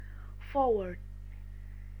Forward.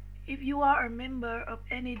 If you are a member of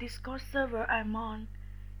any Discord server I'm on,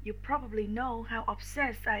 you probably know how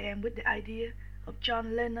obsessed I am with the idea of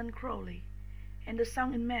John Lennon Crowley and the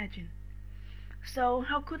song Imagine. So,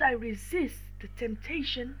 how could I resist the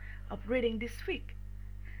temptation of reading this fic?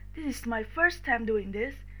 This is my first time doing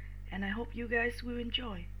this, and I hope you guys will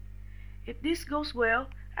enjoy. If this goes well,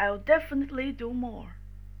 I'll definitely do more.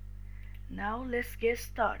 Now, let's get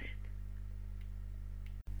started.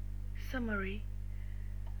 Summary.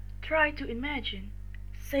 Try to imagine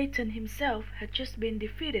Satan himself had just been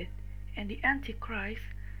defeated, and the Antichrist,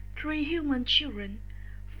 three human children,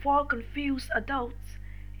 four confused adults,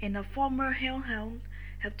 and a former hellhound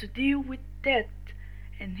have to deal with death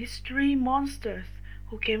and his three monsters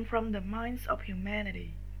who came from the minds of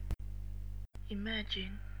humanity.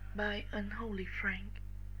 Imagine by Unholy Frank,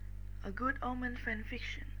 a Good Omen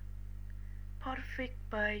fanfiction. Podfic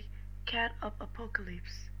by Cat of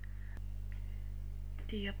Apocalypse.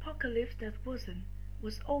 The apocalypse that wasn't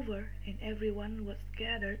was over, and everyone was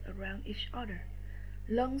gathered around each other,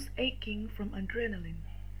 lungs aching from adrenaline.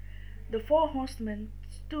 The four horsemen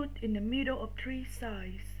stood in the middle of three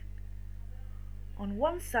sides. On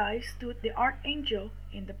one side stood the archangel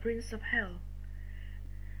and the prince of hell.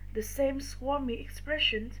 The same swarmy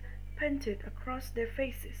expressions painted across their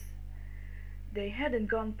faces. They hadn't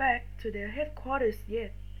gone back to their headquarters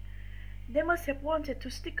yet. They must have wanted to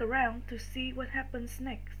stick around to see what happens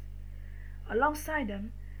next. Alongside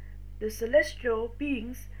them, the celestial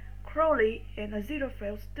beings Crowley and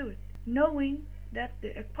Aziraphale stood, knowing that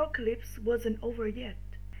the apocalypse wasn't over yet.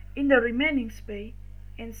 In the remaining space,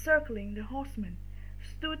 encircling the horsemen,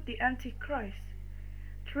 stood the Antichrist,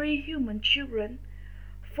 three human children,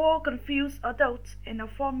 four confused adults, and a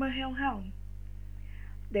former hellhound.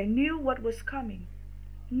 They knew what was coming,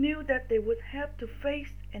 knew that they would have to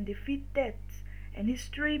face and defeat Death and his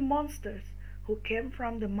three monsters who came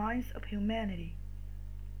from the minds of humanity.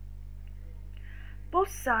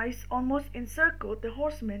 Both sides almost encircled the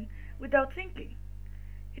horsemen without thinking.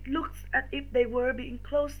 It looked as if they were being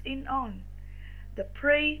closed in on, the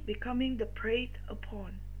prey becoming the preyed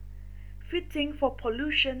upon, fitting for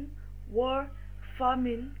pollution, war,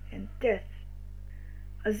 famine, and death.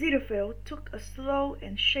 Aziraphale took a slow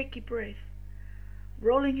and shaky breath,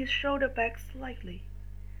 rolling his shoulder back slightly,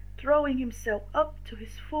 throwing himself up to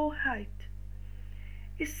his full height.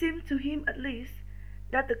 It seemed to him at least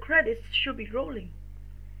that the credits should be rolling.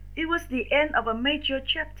 It was the end of a major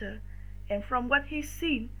chapter, and from what he's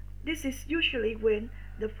seen, this is usually when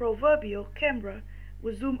the proverbial camera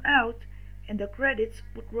would zoom out and the credits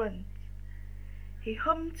would run. He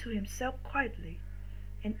hummed to himself quietly,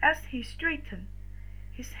 and as he straightened,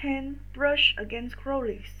 his hand brushed against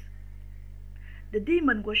Crowley's. The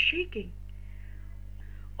demon was shaking.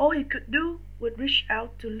 All he could do was reach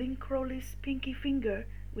out to link Crowley's pinky finger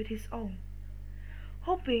with his own,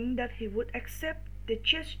 hoping that he would accept the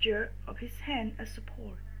gesture of his hand as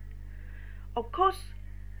support. Of course,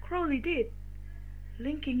 Crowley did,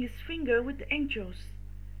 linking his finger with the angel's.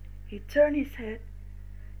 He turned his head,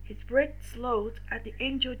 his breath slowed as the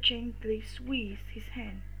angel gently squeezed his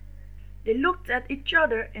hand. They looked at each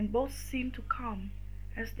other and both seemed to calm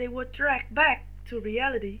as they were dragged back to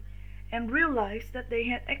reality and realized that they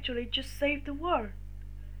had actually just saved the world.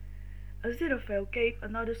 Aziraphale gave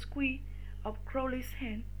another squeeze of Crowley's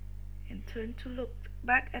hand and turned to look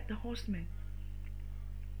back at the horsemen.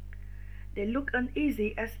 They looked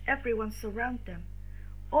uneasy as everyone surrounded them,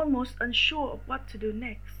 almost unsure of what to do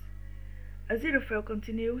next. Aziraphale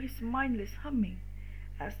continued his mindless humming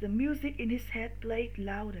as the music in his head played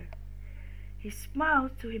louder. He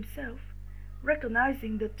smiled to himself,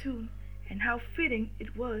 recognizing the tune and how fitting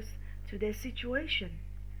it was to their situation.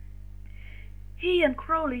 He and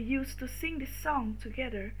Crowley used to sing this song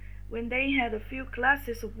together when they had a few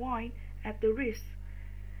glasses of wine at the Ritz.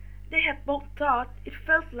 They had both thought it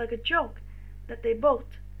felt like a joke that they both,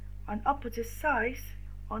 on opposite sides,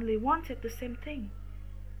 only wanted the same thing: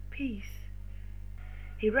 peace.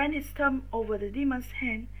 He ran his thumb over the demon's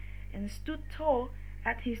hand and stood tall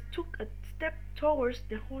as he took a step towards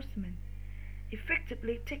the horseman,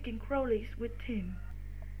 effectively taking Crowley with him.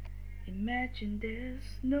 Imagine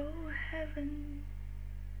there's no heaven.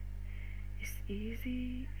 It's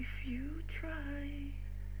easy if you try.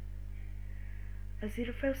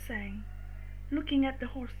 Aziraphale sang, looking at the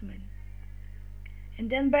horseman, and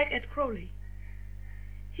then back at Crowley.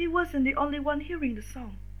 He wasn't the only one hearing the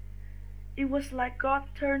song. It was like God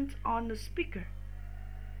turned on the speaker.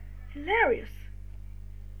 Hilarious!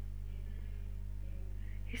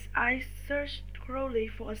 His eyes searched Crowley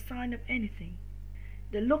for a sign of anything.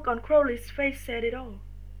 The look on Crowley's face said it all.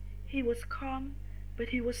 He was calm, but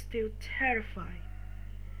he was still terrified.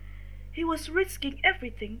 He was risking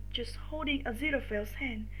everything just holding Aziraphale's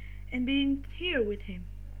hand and being here with him.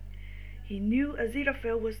 He knew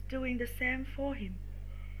Aziraphale was doing the same for him.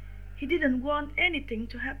 He didn't want anything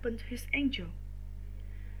to happen to his angel.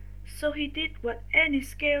 So he did what any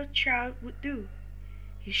scared child would do.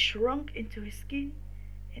 He shrunk into his skin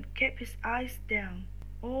and kept his eyes down,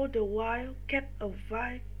 all the while kept a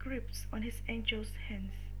vice grip on his angel's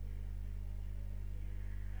hands.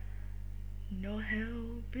 No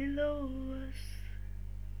hell below us,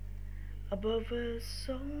 above us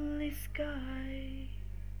only sky.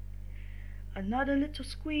 Another little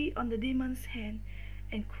squeak on the demon's hand,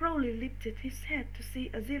 and Crowley lifted his head to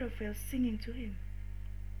see Aziraphale singing to him,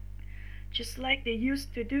 just like they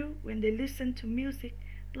used to do when they listened to music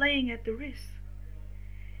playing at the wrist.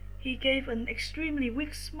 He gave an extremely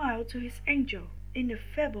weak smile to his angel in a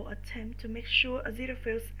feeble attempt to make sure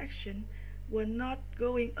Aziraphale's actions were not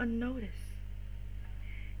going unnoticed.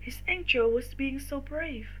 His angel was being so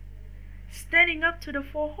brave, standing up to the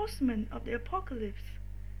four horsemen of the apocalypse.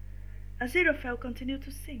 Aziraphale continued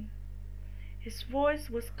to sing. His voice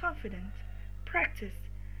was confident, practiced,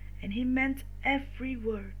 and he meant every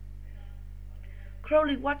word.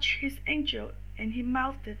 Crowley watched his angel, and he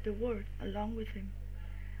mouthed the word along with him,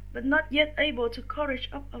 but not yet able to courage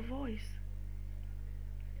up a voice.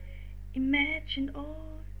 Imagine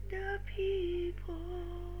all the people.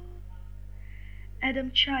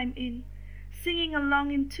 Adam chimed in, singing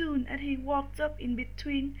along in tune as he walked up in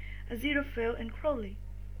between Aziraphale and Crowley.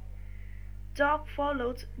 Doc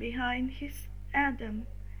followed behind his Adam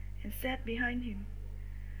and sat behind him,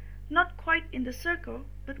 not quite in the circle,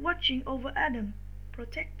 but watching over Adam,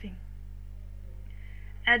 protecting.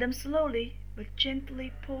 Adam slowly but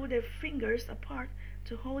gently pulled their fingers apart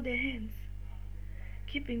to hold their hands,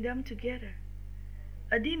 keeping them together.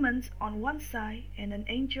 A demon on one side and an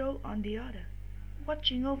angel on the other,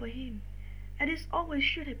 watching over him, as it always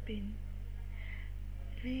should have been.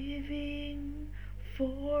 Living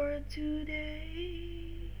for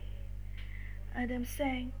today, Adam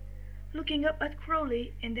sang, looking up at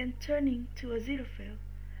Crowley and then turning to Aziraphale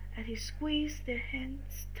as he squeezed their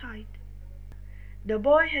hands tight. The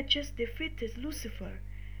boy had just defeated Lucifer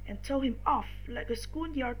and told him off like a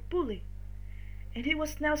schoolyard bully, and he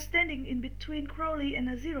was now standing in between Crowley and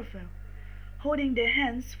Aziraphale, holding their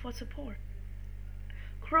hands for support.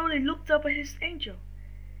 Crowley looked up at his angel.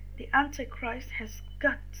 The Antichrist has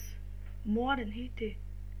guts, more than he did.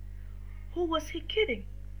 Who was he kidding?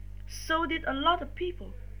 So did a lot of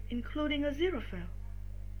people, including Aziraphale.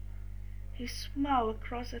 He smiled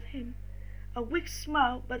across at him, a weak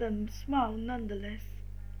smile but a smile nonetheless,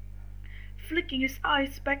 flicking his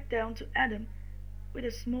eyes back down to Adam with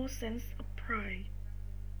a small sense of pride.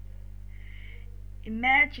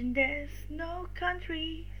 Imagine there's no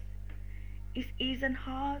countries, it isn't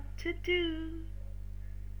hard to do,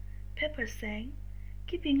 Pepper sang,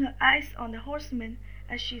 keeping her eyes on the horseman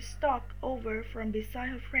as she stalked over from beside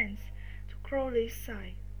her friends to Crowley's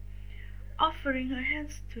side, offering her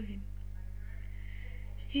hands to him.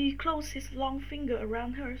 He closed his long finger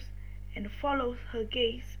around hers and followed her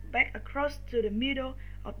gaze back across to the middle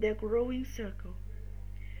of their growing circle.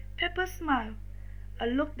 Pepper smiled, a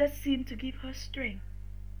look that seemed to give her strength.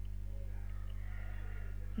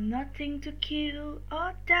 Nothing to kill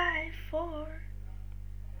or die for.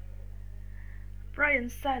 Brian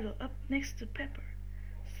sidled up next to Pepper,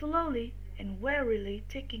 slowly and warily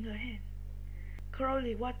taking her hand.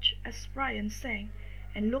 Crowley watched as Brian sang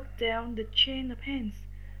and looked down the chain of hands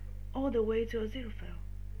all the way to Aziraphale.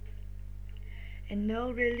 And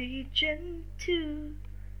no religion too.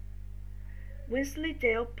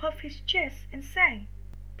 Wensleydale puffed his chest and sang,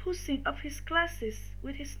 pushing up his glasses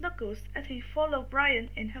with his knuckles as he followed Brian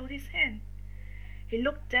and held his hand. He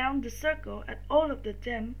looked down the circle at all of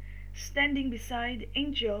them standing beside the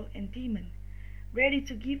angel and demon, ready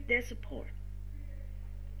to give their support.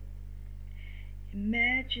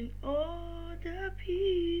 Imagine all the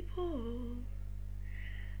people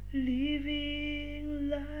living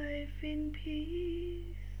life in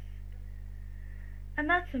peace.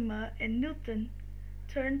 Anathema and Newton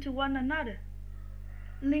turned to one another,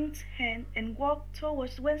 linked hands, and walked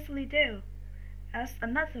towards Wensleydale. As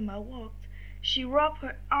Anathema walked, she wrapped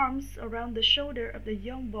her arms around the shoulder of the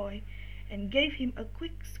young boy and gave him a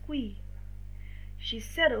quick squeeze. She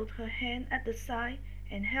settled her hand at the side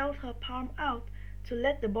and held her palm out to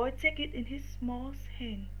let the boy take it in his small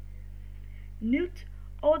hand. Newt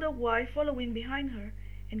all the while following behind her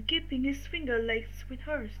and keeping his finger lengths with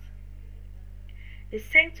hers. They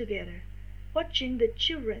sang together, watching the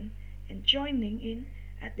children and joining in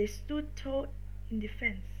as they stood tall in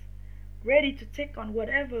defense, ready to take on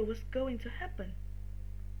whatever was going to happen.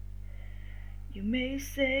 You may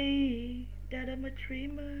say that I'm a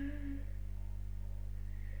dreamer.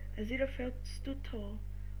 Aziraphale stood tall,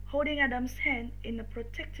 holding Adam's hand in a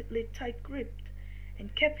protectively tight grip,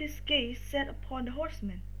 and kept his gaze set upon the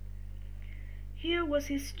horseman. Here was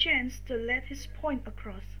his chance to let his point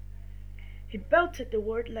across. He belted the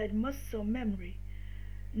word like muscle memory,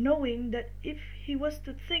 knowing that if he was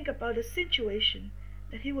to think about the situation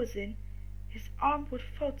that he was in, his arm would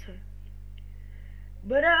falter.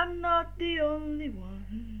 But I'm not the only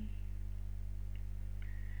one.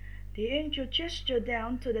 The angel gestured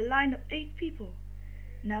down to the line of 8 people,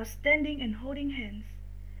 now standing and holding hands.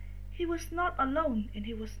 He was not alone, and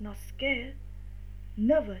he was not scared.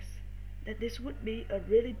 Nervous that this would be a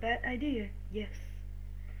really bad idea, yes,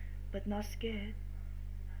 but not scared.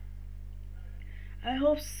 I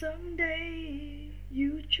hope someday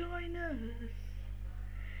you join us,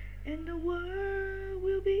 and the world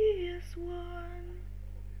will be as one.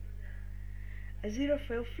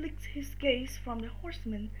 Aziraphale flicked his gaze from the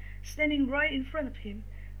horseman standing right in front of him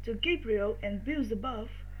to Gabriel and Beelzebub,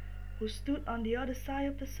 who stood on the other side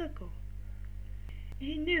of the circle.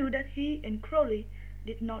 He knew that he and Crowley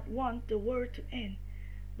did not want the world to end,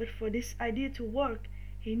 but for this idea to work,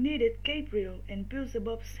 he needed Gabriel and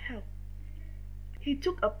Beelzebub's help. He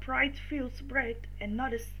took a pride-filled breath and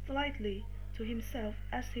nodded slightly to himself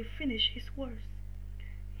as he finished his words.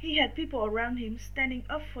 He had people around him standing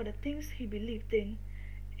up for the things he believed in,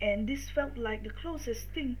 and this felt like the closest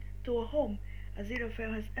thing to a home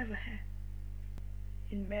Aziraphale has ever had.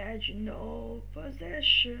 Imagine no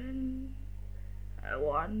possession. I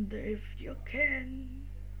wonder if you can.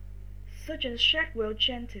 Sergeant Shackwell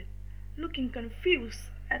chanted, looking confused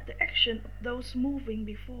at the action of those moving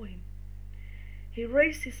before him. He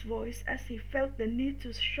raised his voice as he felt the need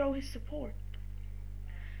to show his support.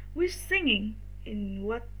 With singing in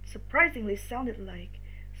what surprisingly sounded like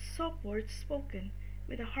soft words spoken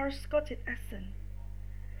with a harsh Scottish accent.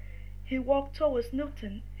 He walked towards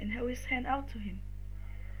Newton and held his hand out to him.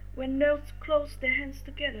 When they closed their hands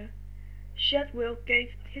together, Shadwell gave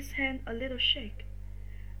his hand a little shake,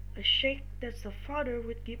 a shake that a father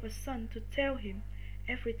would give a son to tell him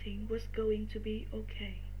everything was going to be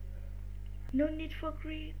okay. No need for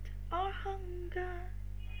greed or hunger,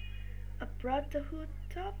 a brotherhood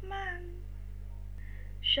of man.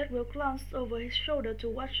 Shadwell glanced over his shoulder to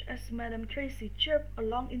watch as Madame Tracy chirped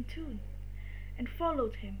along in tune, and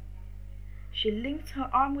followed him. She linked her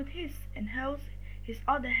arm with his and held his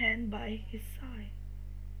other hand by his side,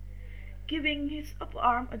 giving his upper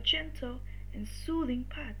arm a gentle and soothing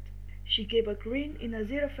pat. She gave a grin in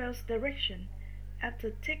Aziraphale's direction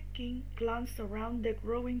after taking a glance around the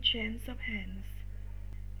growing chains of hands.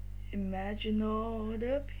 Imagine all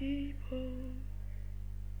the people.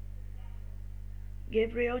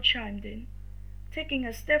 Gabriel chimed in, taking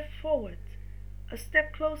a step forward, a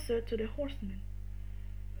step closer to the horseman.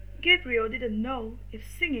 Gabriel didn't know if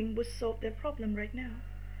singing would solve their problem right now,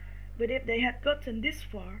 but if they had gotten this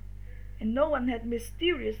far, and no one had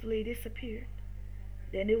mysteriously disappeared,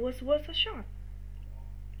 then it was worth a shot.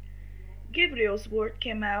 Gabriel's word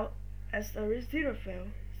came out as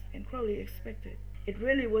Aziraphale and Crowley expected. It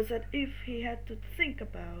really was as if he had to think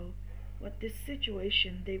about what this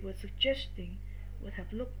situation they were suggesting would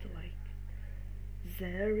have looked like.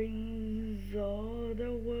 There's all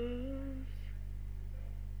the words,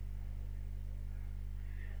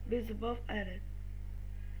 Beelzebub added.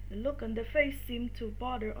 The look on their face seemed to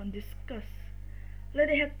border on disgust, like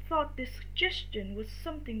they had thought this suggestion was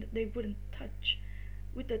something that they wouldn't touch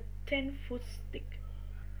with a 10-foot stick.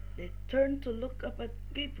 They turned to look up at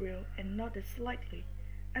Gabriel and nodded slightly,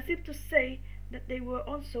 as if to say that they were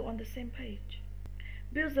also on the same page.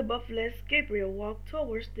 Beelzebub let Gabriel walk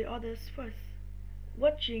towards the others first,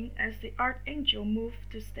 watching as the archangel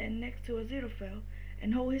moved to stand next to Aziraphale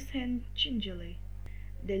and hold his hand gingerly.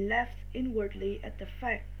 They laughed inwardly at the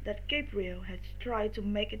fact that Gabriel had tried to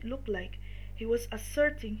make it look like he was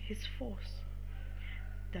asserting his force,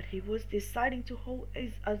 that he was deciding to hold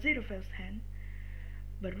Aziraphale's hand,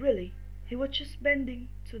 but really he was just bending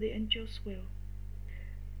to the angel's will.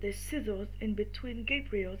 They sidled in between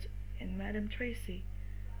Gabriel's and Madame Tracy,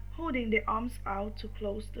 holding their arms out to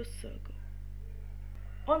close the circle.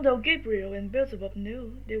 Although Gabriel and Beelzebub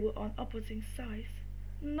knew they were on opposing sides,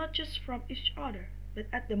 not just from each other, but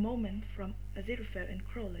at the moment from Aziraphale and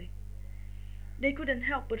Crowley, they couldn't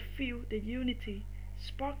help but feel the unity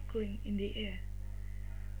sparkling in the air.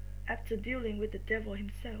 After dealing with the devil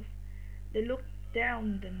himself, they looked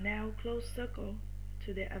down the now closed circle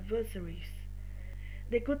to their adversaries.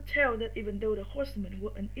 They could tell that even though the horsemen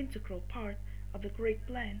were an integral part of the great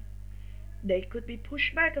plan, They could be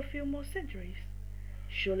pushed back a few more centuries.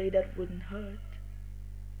 Surely that wouldn't hurt.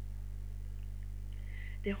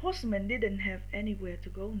 The horsemen didn't have anywhere to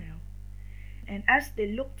go now, and as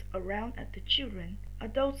they looked around at the children,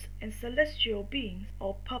 adults, and celestial beings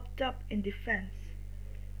all popped up in defense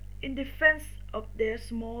of their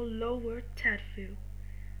small lower Tadfield,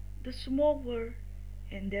 the small world,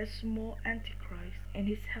 and their small Antichrist and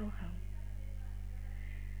his hellhound.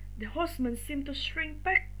 The horsemen seemed to shrink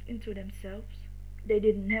back into themselves. They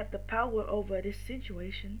didn't have the power over this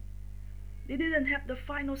situation. They didn't have the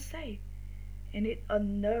final say, and it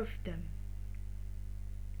unnerved them.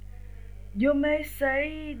 You may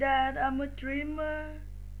say that I'm a dreamer,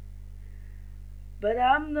 but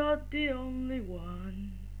I'm not the only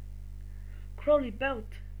one. Crowley bellowed,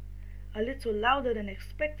 a little louder than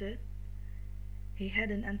expected. He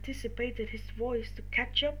hadn't anticipated his voice to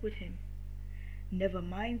catch up with him. Never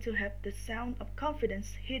mind to have the sound of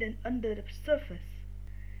confidence hidden under the surface.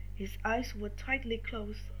 His eyes were tightly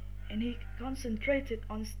closed, and he concentrated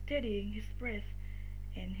on steadying his breath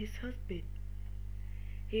and his heartbeat.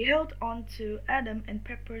 He held on to Adam and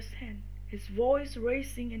Pepper's hand, his voice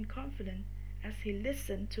racing and confident as he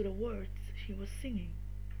listened to the words she was singing.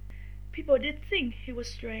 People did think he was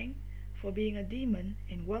strange for being a demon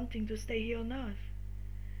and wanting to stay here on Earth,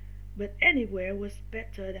 but anywhere was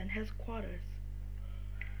better than headquarters,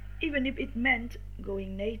 even if it meant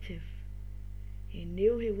going native. He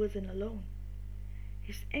knew he wasn't alone.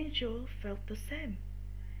 His angel felt the same.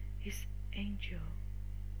 His angel.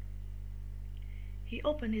 He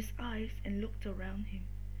opened his eyes and looked around him.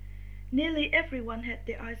 Nearly everyone had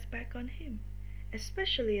their eyes back on him,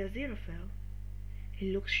 especially Aziraphale.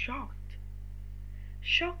 He looked shocked.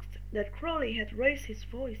 Shocked that Crowley had raised his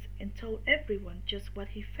voice and told everyone just what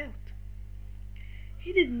he felt.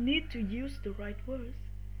 He didn't need to use the right words.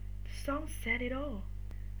 The song said it all.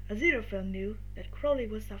 Aziraphale knew that Crowley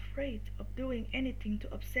was afraid of doing anything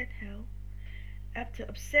to upset hell, after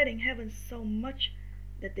upsetting heaven so much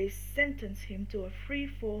that they sentenced him to a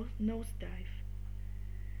free-fall nosedive.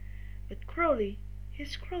 But Crowley,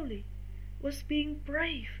 his Crowley, was being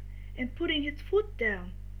brave and putting his foot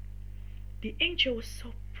down. The angel was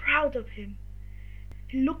so proud of him.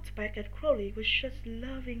 He looked back at Crowley with such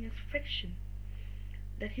loving affection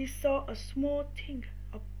that he saw a small tinge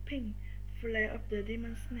of pink flare up the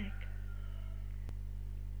demon's neck.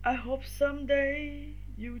 I hope someday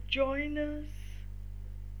you join us,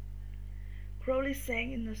 Crowley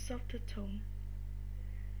sang in a softer tone.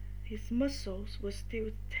 His muscles were still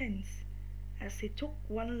tense as he took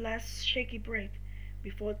one last shaky breath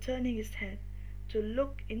before turning his head to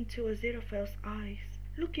look into Aziraphale's eyes,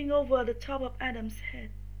 looking over the top of Adam's head.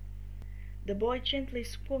 The boy gently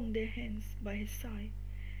swung their hands by his side,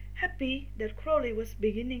 happy that Crowley was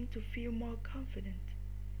beginning to feel more confident.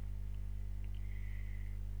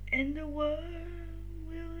 And the world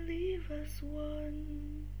will leave us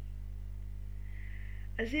one.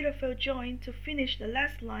 Aziraphale joined to finish the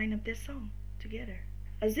last line of their song together.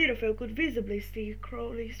 Aziraphale could visibly see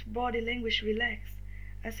Crowley's body language relax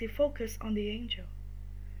as he focused on the angel.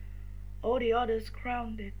 All the others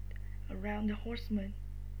crowded around the horsemen,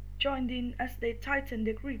 joined in as they tightened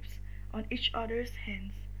their grips on each other's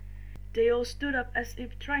hands. They all stood up as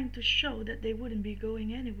if trying to show that they wouldn't be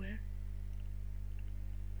going anywhere.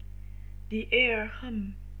 The air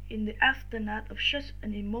hummed in the aftermath of such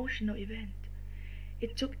an emotional event.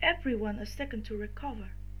 It took everyone a second to recover.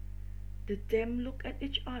 The them looked at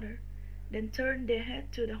each other, then turned their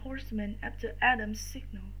head to the horsemen after Adam's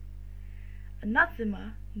signal.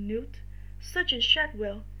 Anathema, Newt, Sergeant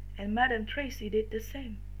Shadwell, and Madame Tracy did the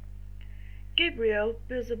same. Gabriel,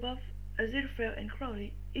 Beelzebub, Aziraphale, and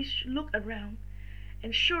Crowley each looked around,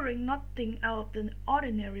 ensuring nothing out of the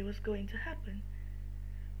ordinary was going to happen.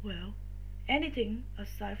 Well, anything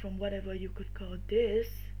aside from whatever you could call this.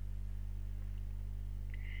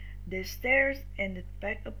 They stared ended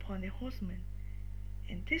back upon the horsemen,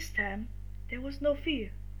 and this time there was no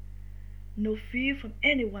fear. No fear from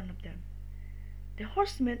any one of them. The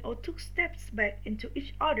horsemen all took steps back into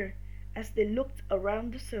each other as they looked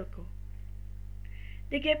around the circle.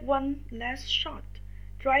 They gave one last shot,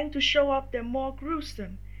 trying to show off their more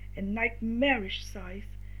gruesome and nightmarish sides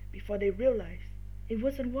before they realized it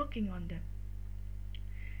wasn't working on them.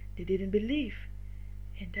 They didn't believe,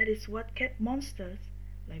 and that is what kept monsters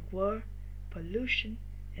like war, pollution,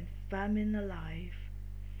 and famine alive.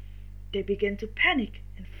 They began to panic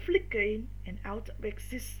and flicker in and out of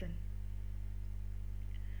existence.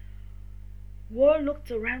 War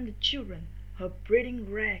looked around the children, her breathing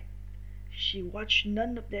ragged. She watched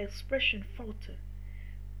none of their expression falter.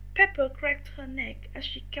 Pepper cracked her neck as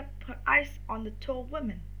she kept her eyes on the tall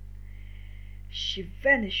woman. She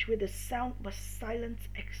vanished with the sound of a silent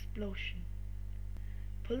explosion.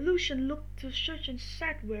 Pollution looked to Sergeant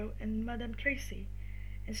Shadwell and Madame Tracy,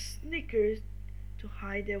 and snickered to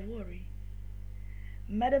hide their worry.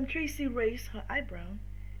 Madame Tracy raised her eyebrow,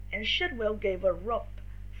 and Shadwell gave a rough,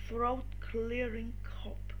 throat-clearing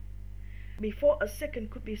cough. Before a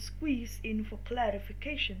second could be squeezed in for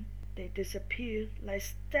clarification, they disappeared like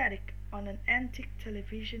static on an antique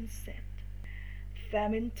television set.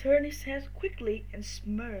 Famine turned his head quickly and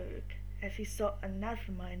smirked as he saw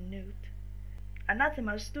Anathema and Newt.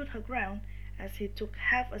 Anathema stood her ground as he took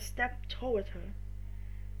half a step toward her.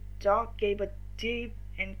 Doc gave a deep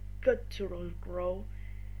and guttural growl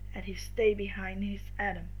as he stayed behind his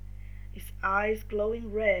Adam, his eyes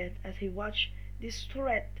glowing red as he watched this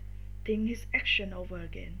threat think his action over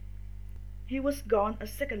again. He was gone a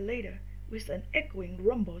second later with an echoing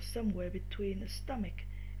rumble somewhere between a stomach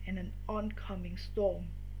and an oncoming storm.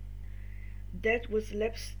 Death was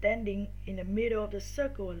left standing in the middle of the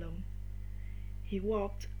circle alone. He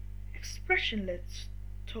walked expressionless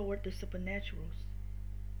toward the supernaturals.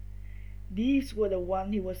 These were the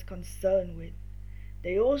ones he was concerned with.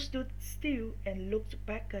 They all stood still and looked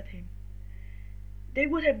back at him. They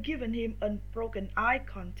would have given him unbroken eye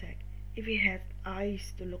contact if he had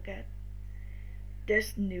eyes to look at.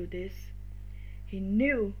 Des knew this. He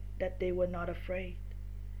knew that they were not afraid.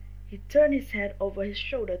 He turned his head over his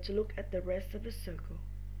shoulder to look at the rest of the circle.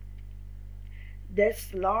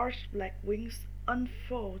 Des' large black wings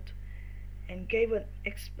unfurled and gave an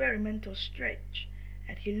experimental stretch,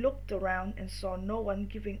 and he looked around and saw no one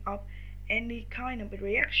giving up any kind of a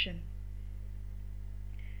reaction.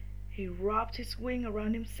 He wrapped his wing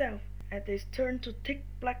around himself as they turned to thick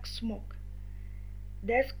black smoke.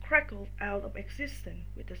 Des crackled out of existence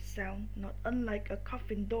with a sound not unlike a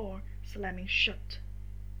coffin door slamming shut.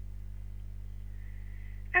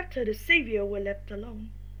 After the Savior were left alone,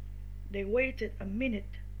 they waited a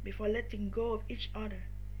minute before letting go of each other.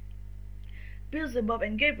 Beelzebub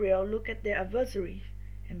and Gabriel looked at their adversaries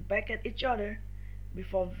and back at each other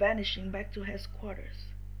before vanishing back to headquarters.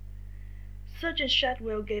 Sergeant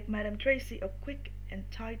Shadwell gave Madame Tracy a quick and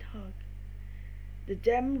tight hug. The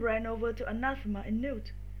dame ran over to Anathema and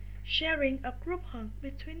Newt, sharing a group hug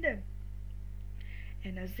between them.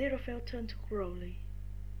 And Aziraphale turned to Crowley.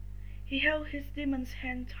 He held his demon's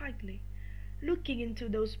hand tightly, looking into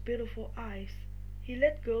those beautiful eyes. He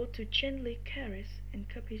let go to gently caress and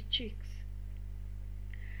cup his cheeks.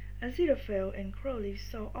 Aziraphale and Crowley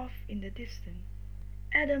saw off in the distance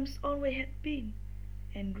Adam's own way had been,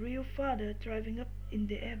 and real father driving up in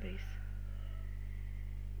the airbase.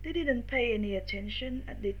 They didn't pay any attention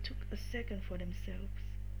as they took a second for themselves.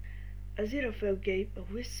 Aziraphale gave a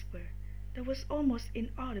whisper that was almost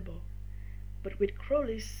inaudible, but with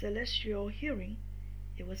Crowley's celestial hearing,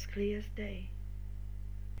 it was clear as day.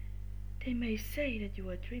 They may say that you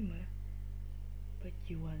are a dreamer, but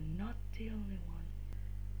you are not the only one.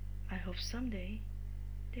 I hope someday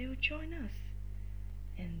they will join us,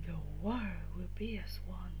 and the world will be as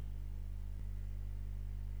one.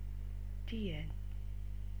 The end.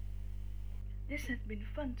 This has been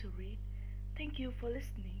fun to read. Thank you for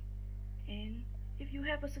listening. And if you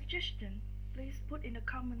have a suggestion, please put in a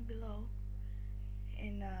comment below.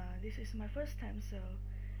 And this is my first time, so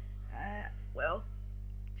well,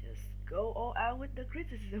 just go all out with the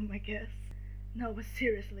criticism, I guess. No, but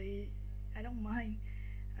seriously, I don't mind.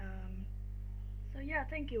 So yeah,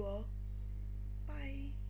 thank you all. Bye.